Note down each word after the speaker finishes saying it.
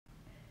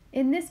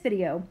In this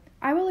video,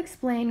 I will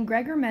explain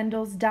Gregor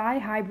Mendel's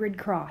dihybrid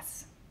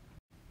cross.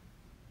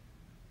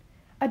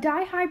 A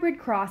dihybrid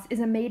cross is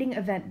a mating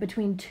event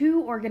between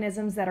two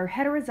organisms that are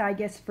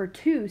heterozygous for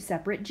two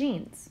separate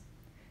genes.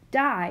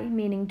 Di,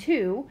 meaning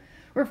two,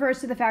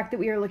 refers to the fact that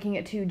we are looking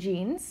at two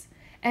genes,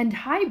 and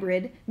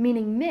hybrid,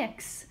 meaning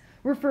mix,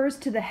 refers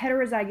to the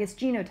heterozygous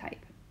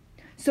genotype.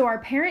 So our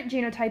parent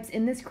genotypes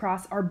in this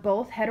cross are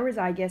both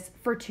heterozygous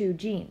for two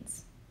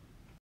genes.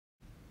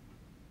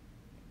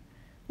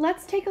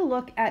 Let's take a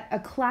look at a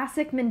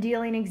classic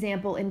Mendelian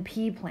example in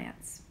pea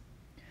plants.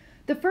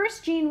 The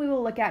first gene we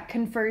will look at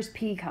confers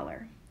pea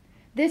color.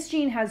 This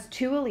gene has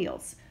two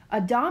alleles, a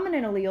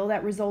dominant allele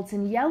that results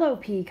in yellow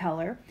pea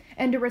color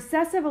and a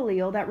recessive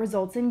allele that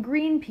results in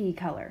green pea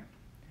color.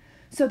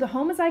 So the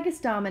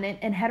homozygous dominant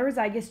and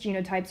heterozygous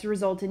genotypes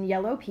result in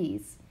yellow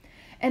peas,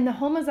 and the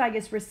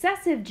homozygous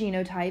recessive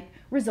genotype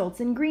results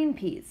in green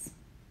peas.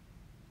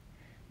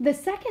 The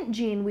second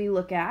gene we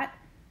look at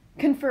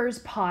confers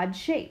pod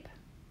shape.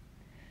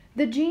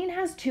 The gene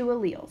has two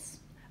alleles,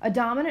 a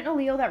dominant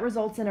allele that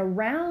results in a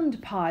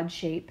round pod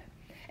shape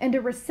and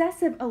a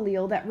recessive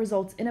allele that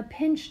results in a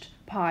pinched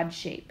pod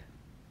shape.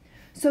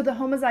 So the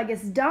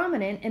homozygous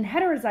dominant and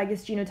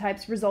heterozygous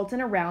genotypes result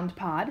in a round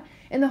pod,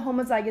 and the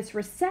homozygous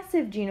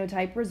recessive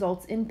genotype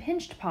results in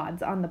pinched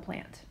pods on the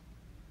plant.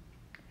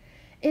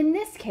 In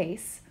this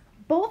case,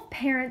 both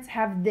parents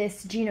have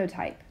this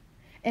genotype,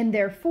 and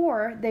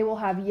therefore they will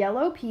have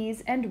yellow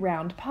peas and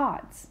round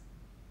pods.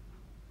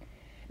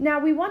 Now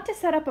we want to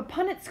set up a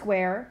Punnett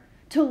square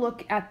to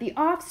look at the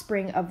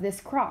offspring of this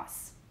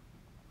cross.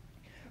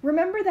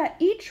 Remember that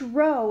each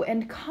row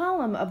and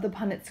column of the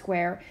Punnett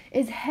square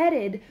is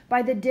headed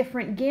by the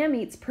different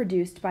gametes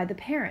produced by the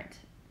parent.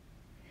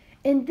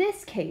 In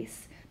this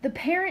case, the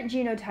parent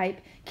genotype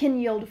can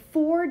yield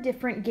 4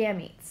 different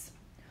gametes,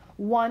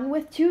 one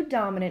with 2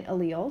 dominant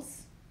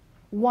alleles,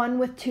 one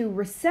with 2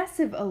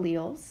 recessive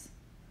alleles,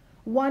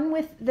 one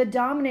with the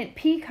dominant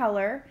pea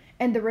color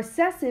and the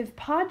recessive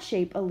pod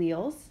shape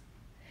alleles,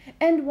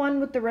 and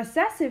one with the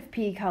recessive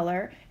pea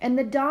color and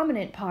the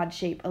dominant pod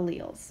shape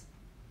alleles.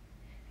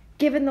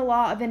 Given the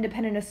law of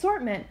independent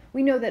assortment,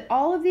 we know that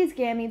all of these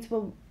gametes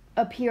will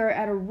appear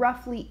at a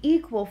roughly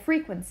equal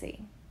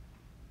frequency.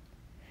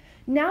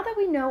 Now that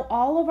we know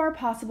all of our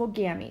possible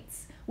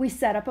gametes, we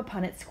set up a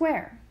Punnett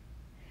square.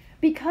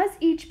 Because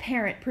each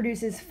parent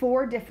produces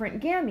 4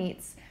 different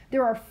gametes,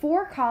 there are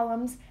 4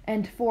 columns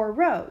and 4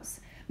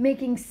 rows,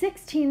 making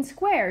 16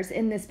 squares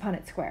in this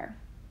Punnett square.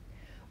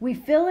 We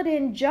fill it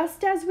in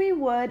just as we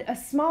would a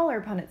smaller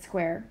Punnett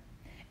square,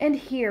 and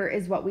here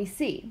is what we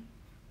see.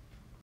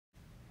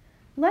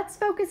 Let's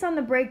focus on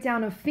the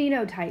breakdown of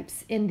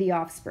phenotypes in the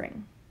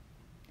offspring.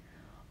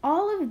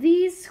 All of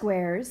these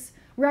squares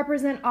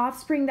represent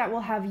offspring that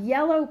will have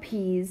yellow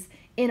peas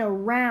in a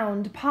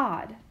round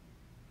pod.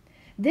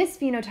 This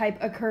phenotype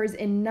occurs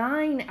in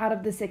 9 out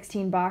of the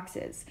 16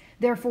 boxes,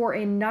 therefore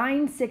in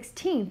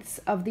 9/16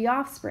 of the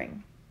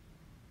offspring.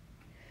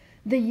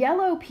 The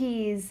yellow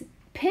peas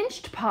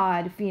pinched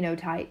pod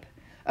phenotype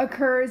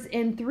occurs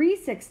in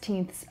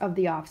 3/16 of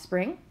the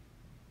offspring.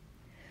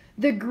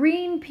 The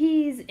green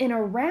peas in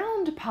a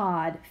round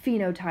pod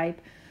phenotype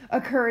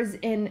occurs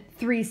in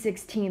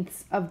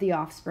 3/16 of the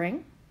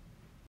offspring.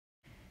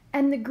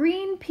 And the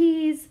green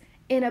peas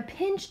in a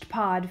pinched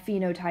pod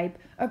phenotype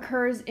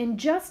occurs in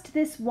just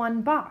this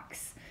one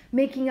box,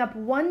 making up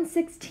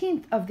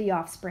 1/16 of the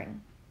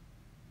offspring.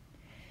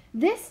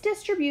 This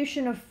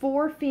distribution of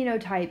 4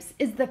 phenotypes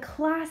is the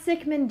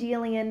classic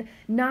Mendelian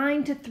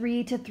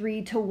 9:3 to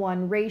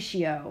 3:1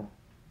 ratio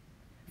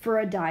for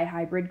a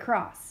dihybrid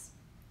cross.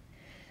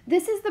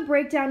 This is the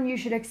breakdown you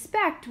should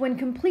expect when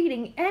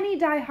completing any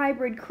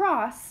dihybrid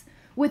cross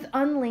with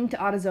unlinked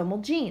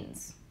autosomal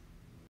genes.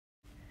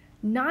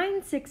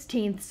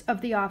 9/16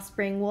 of the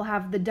offspring will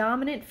have the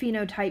dominant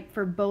phenotype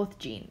for both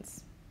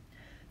genes.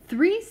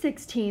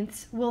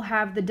 3/16 will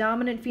have the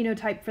dominant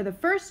phenotype for the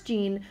first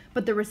gene,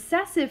 but the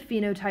recessive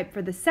phenotype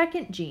for the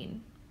second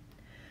gene.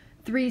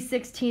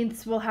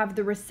 3/16 will have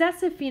the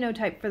recessive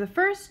phenotype for the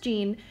first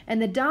gene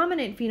and the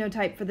dominant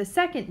phenotype for the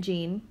second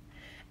gene,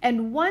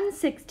 and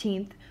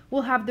 1/16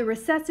 will have the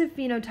recessive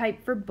phenotype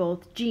for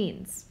both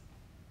genes.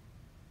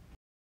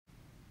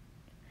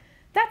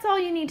 That's all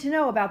you need to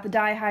know about the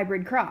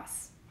dihybrid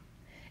cross.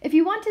 If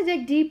you want to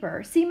dig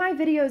deeper, see my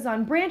videos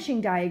on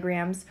branching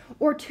diagrams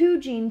or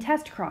 2-gene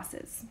test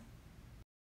crosses.